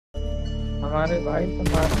हमारे भाई तो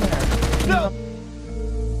मारने आए।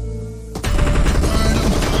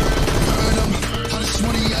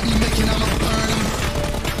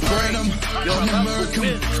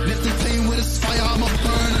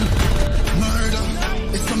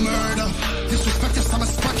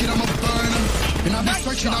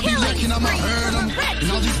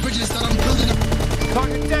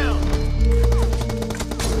 Target down!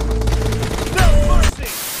 No mercy!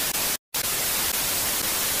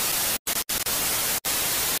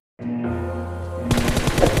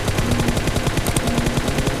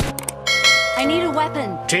 I need a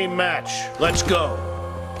weapon. Team match, let's go.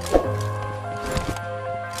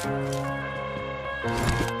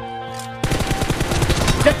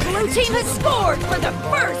 The blue team has scored for the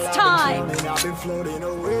first time.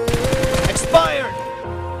 Expired!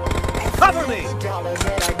 Cover me!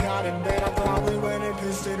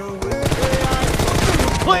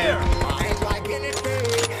 Clear!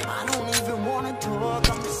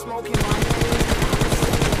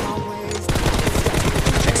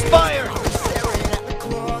 Expired!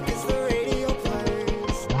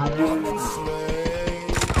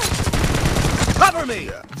 Cover me!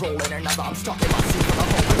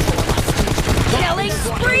 Killing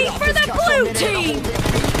spree for the blue team.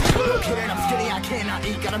 I cannot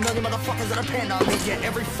eat. Got a million motherfuckers that depend on me. Yeah,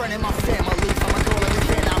 every friend in my family. From a girl, every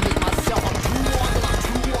fan I meet myself. I'm too on till I'm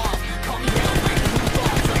too off. Call me down like two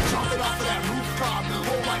thoughts. Like jumping off of that rooftop.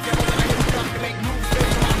 Oh my God, when I get stuck to make moves,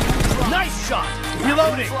 face on my moves. Nice shot!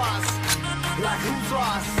 Reloading! Like who's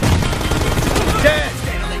lost? Dead!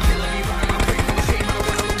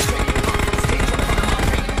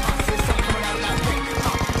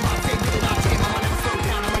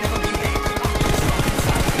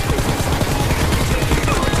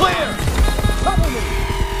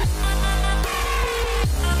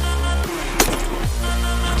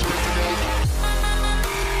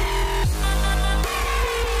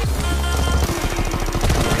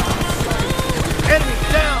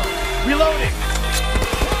 Reloading!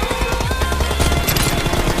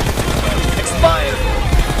 Expired!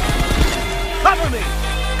 Cover me!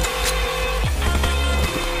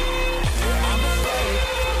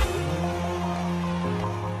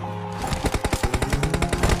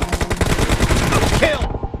 Kill!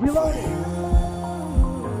 Reloading!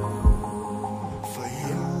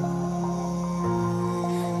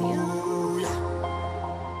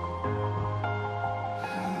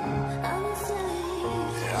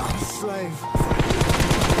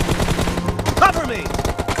 Cover me!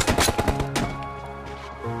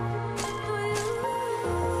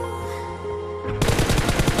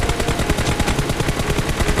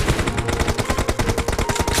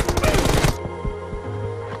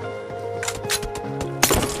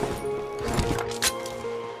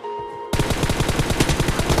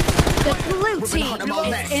 The blue team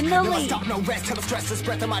is in the lead. Stop, no rest till the stress is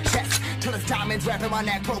breath in my chest. Till it's diamonds wrapping my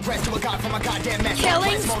neck. Progress to a god from a goddamn mess.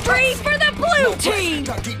 Killing spree for the blue team.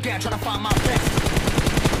 Dug deep down trying to find my best.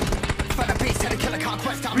 Find a beast, had to kill a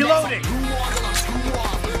conquest. I'm Reloading! Come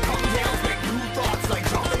down, make new thoughts like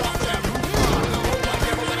jumping off that roof.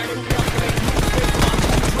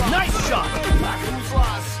 Nice shot! Like who's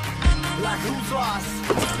lost? Like who's lost?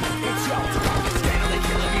 It's your turn. Steadily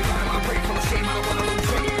killing me, running my brain full of shame. I don't wanna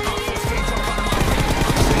lose it. I'm so scared, so I'm running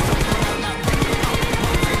my brain.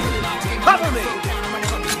 Cover me!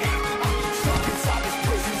 Stuck inside this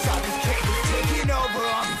prison, inside this cage, it's taking over.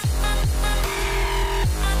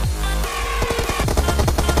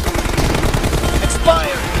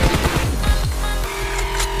 Expired!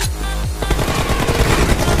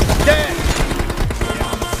 Dead!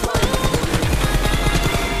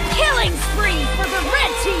 Killing spree for the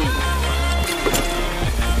red team.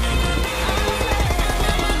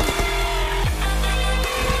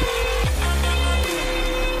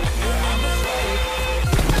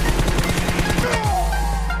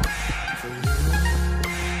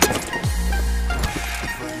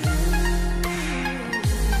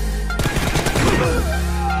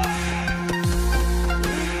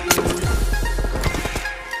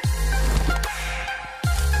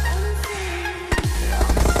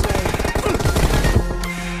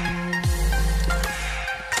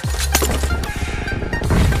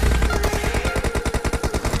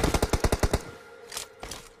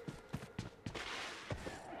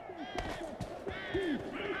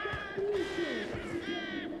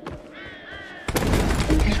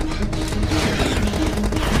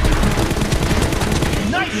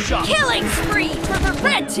 Nice shot! Killing spree for the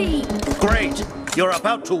red team. Great! You're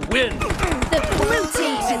about to win! The blue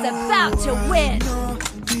team is about to win.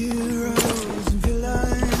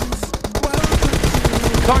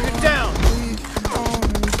 Target down!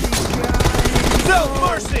 No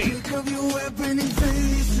mercy! mercy! Pick up your weapon and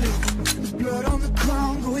face it. There's blood on the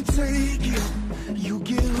ground, go and take it. You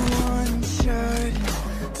get one shot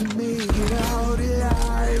to make it out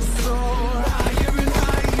alive. So higher and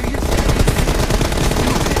higher you take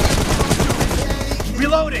it.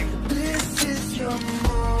 Reloading! This is your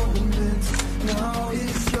moment. Now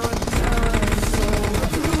is your time. So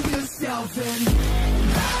prove yourself and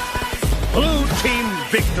Blue team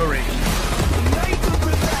victory! make them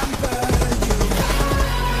remember you.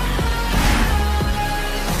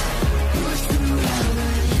 Push through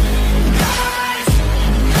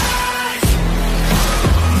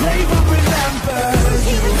they will remember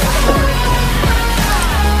you.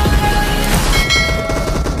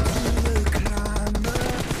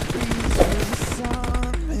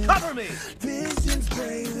 Cover me! Visions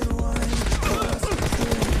brave and one.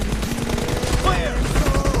 Clear!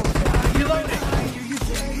 Reloading! You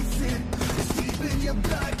taste it. It's deep in your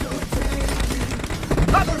blood, don't take it.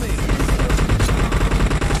 Cover me!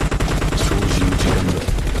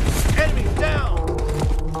 Enemy down!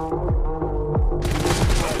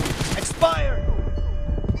 Expired!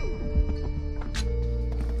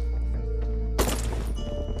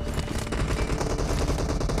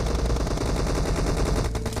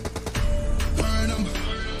 Burn 'em,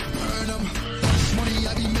 burn 'em. Money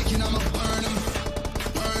I be making, I'ma burn 'em,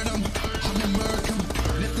 burn 'em. I'ma murk 'em.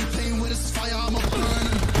 If they playing with this fire, I'ma burn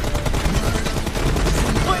 'em,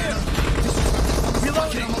 Clear!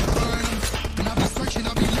 Reloading! I'ma burn 'em. And I be searching,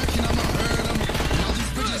 I be lurking, I'ma hurt 'em. And all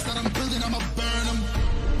these bridges that I'm building, I'ma burn 'em,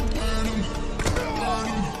 burn 'em, burn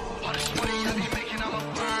 'em. All this money I be making, I'ma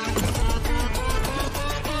burn 'em.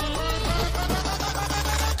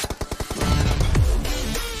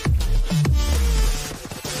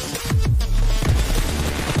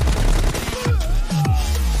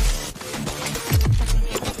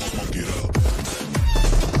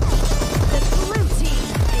 The blue team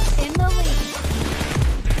is in the lead.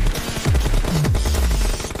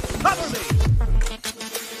 Cover me!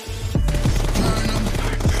 Burn 'em.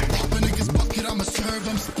 Pop a nigga's bucket, I'ma serve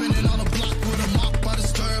 'em. Spin it on a block,